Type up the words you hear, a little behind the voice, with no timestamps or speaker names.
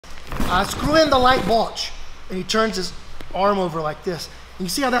I screw in the light bulge, and he turns his arm over like this. And you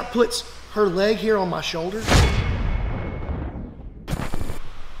see how that puts her leg here on my shoulder?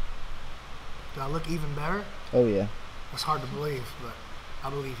 Do I look even better? Oh yeah. That's hard to believe, but I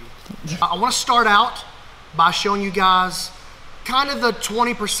believe you. I want to start out by showing you guys kind of the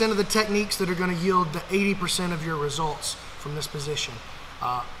 20% of the techniques that are going to yield the 80% of your results from this position.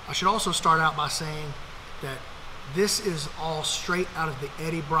 I should also start out by saying that this is all straight out of the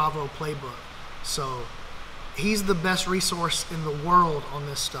Eddie Bravo playbook. So he's the best resource in the world on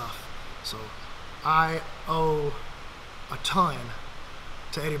this stuff. So I owe a ton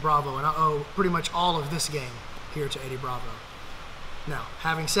to Eddie Bravo, and I owe pretty much all of this game here to Eddie Bravo. Now,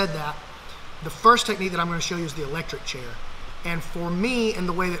 having said that, the first technique that I'm going to show you is the electric chair. And for me, in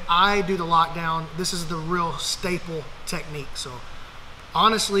the way that I do the lockdown, this is the real staple technique. So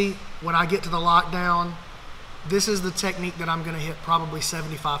honestly, when I get to the lockdown, this is the technique that I'm going to hit probably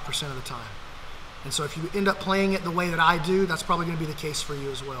 75% of the time. And so if you end up playing it the way that I do, that's probably going to be the case for you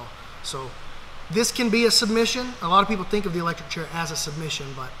as well. So this can be a submission. A lot of people think of the electric chair as a submission,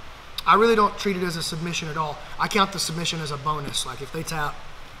 but I really don't treat it as a submission at all. I count the submission as a bonus. Like if they tap,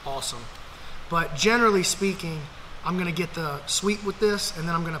 awesome. But generally speaking, I'm going to get the sweep with this, and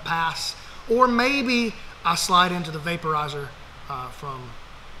then I'm going to pass. Or maybe I slide into the vaporizer from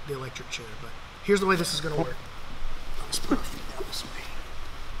the electric chair. But here's the way this is going to work. Let's put our feet down this way.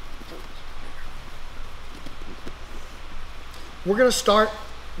 We're going to start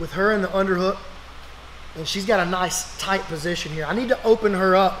with her in the underhook, and she's got a nice tight position here. I need to open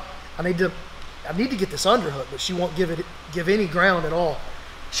her up. I need to get this underhook, but she won't give any ground at all.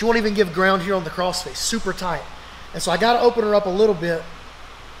 She won't even give ground here on the crossface. Super tight. And so I got to open her up a little bit.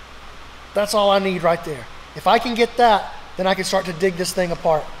 That's all I need right there. If I can get that, then I can start to dig this thing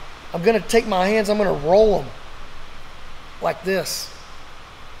apart. I'm going to take my hands, I'm going to roll them like this.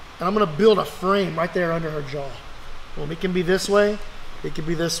 And I'm going to build a frame right there under her jaw. Well, it can be this way, it can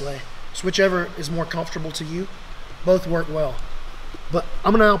be this way. Just whichever is more comfortable to you. Both work well. But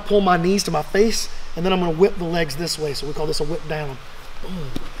I'm going to now pull my knees to my face, and then I'm going to whip the legs this way. So we call this a whip down.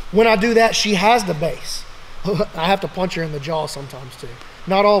 When I do that, she has the base. I have to punch her in the jaw sometimes too.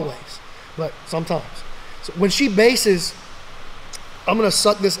 Not always, but sometimes. So when she bases, I'm going to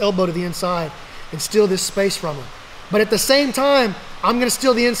suck this elbow to the inside and steal this space from her. But at the same time, I'm going to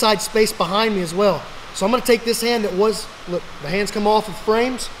steal the inside space behind me as well. So I'm going to take this hand that was, look, the hands come off of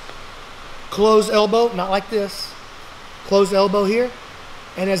frames, close elbow, not like this, close elbow here.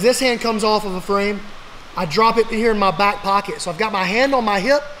 And as this hand comes off of a frame, I drop it here in my back pocket. So I've got my hand on my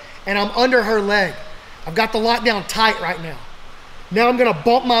hip and I'm under her leg. I've got the lockdown tight right now. Now I'm going to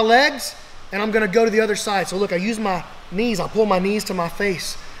bump my legs and I'm going to go to the other side. So look, I use my knees. I pull my knees to my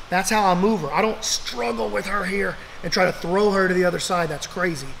face. That's how I move her. I don't struggle with her here and try to throw her to the other side. That's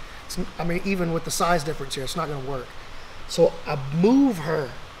crazy. I mean, even with the size difference here, it's not going to work. So I move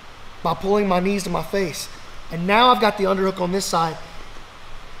her by pulling my knees to my face. And now I've got the underhook on this side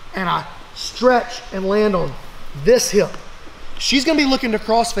and I stretch and land on this hip. She's gonna be looking to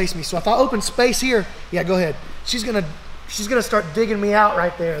cross face me. So if I open space here, yeah, go ahead. She's gonna start digging me out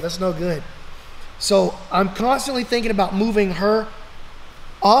right there. That's no good. So I'm constantly thinking about moving her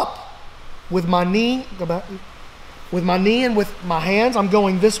up with my knee, go back, with my knee and with my hands. I'm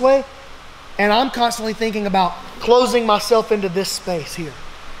going this way. And I'm constantly thinking about closing myself into this space here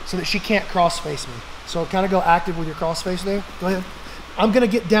so that she can't cross face me. So kind of go active with your cross face there. Go ahead. I'm gonna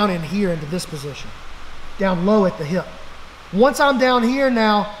get down in here into this position, down low at the hip. Once I'm down here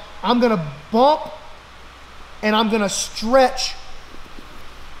now, I'm gonna bump and I'm gonna stretch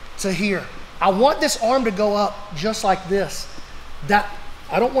to here. I want this arm to go up just like this.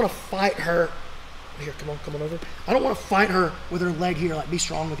 I don't wanna fight her. Here, come on over. I don't wanna fight her with her leg here, like be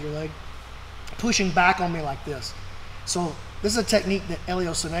strong with your leg. Pushing back on me like this. So this is a technique that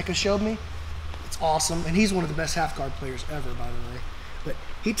Elio Seneca showed me. It's awesome, and he's one of the best half guard players ever, by the way. But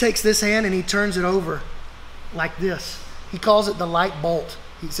he takes this hand and he turns it over like this. He calls it the light bolt.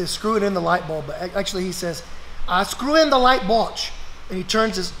 He says, screw it in the light bulb. But actually he says, I screw in the light bulge. And he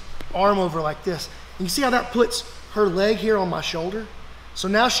turns his arm over like this. And you see how that puts her leg here on my shoulder? So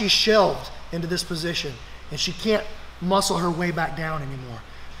now she's shelved into this position and she can't muscle her way back down anymore.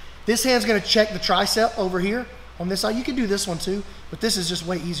 This hand's gonna check the tricep over here on this side. You can do this one too, but this is just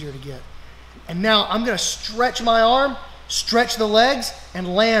way easier to get. And now I'm gonna stretch my arm, stretch the legs,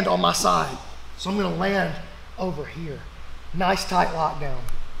 and land on my side. So I'm gonna land over here. Nice tight lockdown,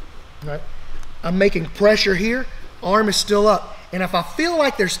 right? I'm making pressure here, arm is still up. And if I feel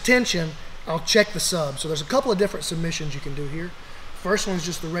like there's tension, I'll check the sub. So there's a couple of different submissions you can do here. First one is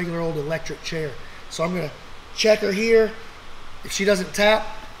just the regular old electric chair. So I'm gonna check her here. If she doesn't tap,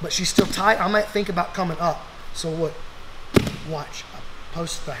 but she's still tight. I might think about coming up. So what? Watch. I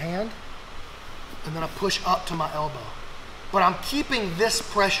post the hand, and then I push up to my elbow. But I'm keeping this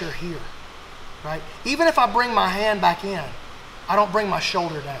pressure here, right? Even if I bring my hand back in, I don't bring my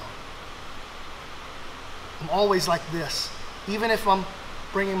shoulder down. I'm always like this. Even if I'm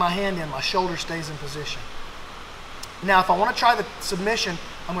bringing my hand in, my shoulder stays in position. Now, if I want to try the submission,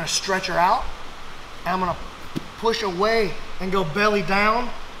 I'm going to stretch her out, and I'm going to push away and go belly down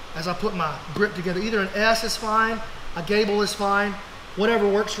as I put my grip together. Either an S is fine, a gable is fine, whatever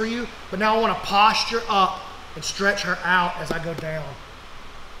works for you. But now I want to posture up and stretch her out as I go down.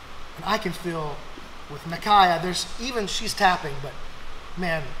 And I can feel with Mccaghren, she's tapping, but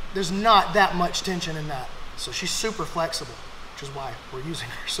man, there's not that much tension in that. So she's super flexible, which is why we're using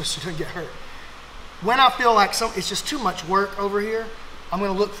her, so she doesn't get hurt. When I feel like it's just too much work over here, I'm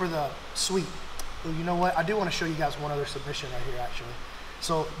going to look for the sweep. Ooh, you know what? I do want to show you guys one other submission right here, actually.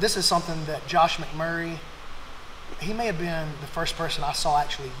 So this is something that Josh McMurray, he may have been the first person I saw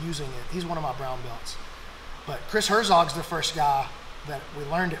actually using it. He's one of my brown belts. But Chris Herzog's the first guy that we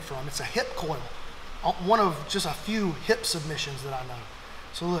learned it from. It's a hip coil. One of just a few hip submissions that I know.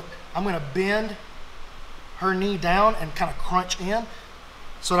 So look, I'm going to bend her knee down and kind of crunch in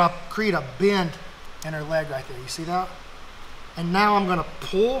so that I create a bend in her leg right there. You see that? And now I'm going to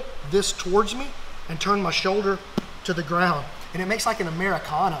pull this towards me and turn my shoulder to the ground. And it makes like an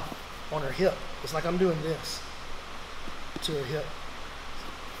Americana on her hip. It's like I'm doing this to her hip.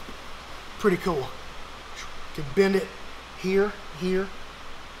 Pretty cool. You can bend it here, here.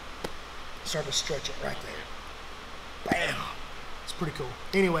 Start to stretch it right there. Bam! It's pretty cool.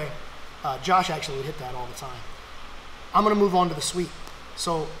 Anyway, Josh actually would hit that all the time. I'm going to move on to the sweep.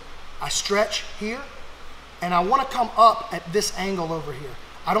 So I stretch here, and I want to come up at this angle over here.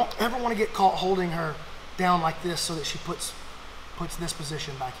 I don't ever want to get caught holding her down like this so that she puts this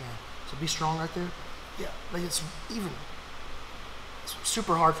position back in. So be strong right there. Yeah, like it's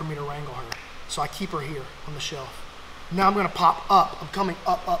super hard for me to wrangle her. So I keep her here on the shelf. Now I'm going to pop up. I'm coming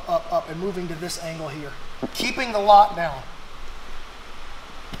up, up, up, up, and moving to this angle here. Keeping the lock down.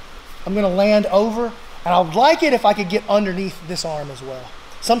 I'm going to land over, and I would like it if I could get underneath this arm as well.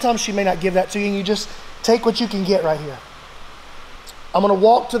 Sometimes she may not give that to you, and you just take what you can get right here. I'm going to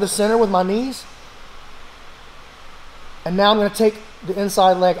walk to the center with my knees, and now I'm going to take the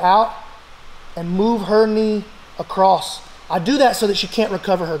inside leg out and move her knee across. I do that so that she can't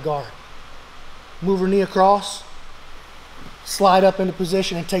recover her guard. Move her knee across, slide up into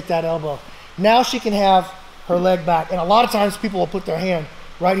position, and take that elbow. Now she can have her leg back, and a lot of times people will put their hand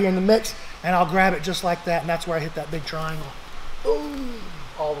right here in the mix, and I'll grab it just like that, and that's where I hit that big triangle. Boom,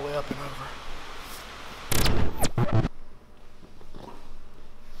 all the way up and over.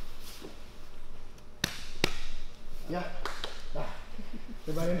 Yeah?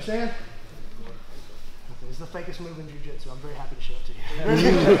 Everybody understand? It's the fakest move in Jiu Jitsu. I'm very happy to show it to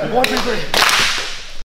you. 1, 2, 3.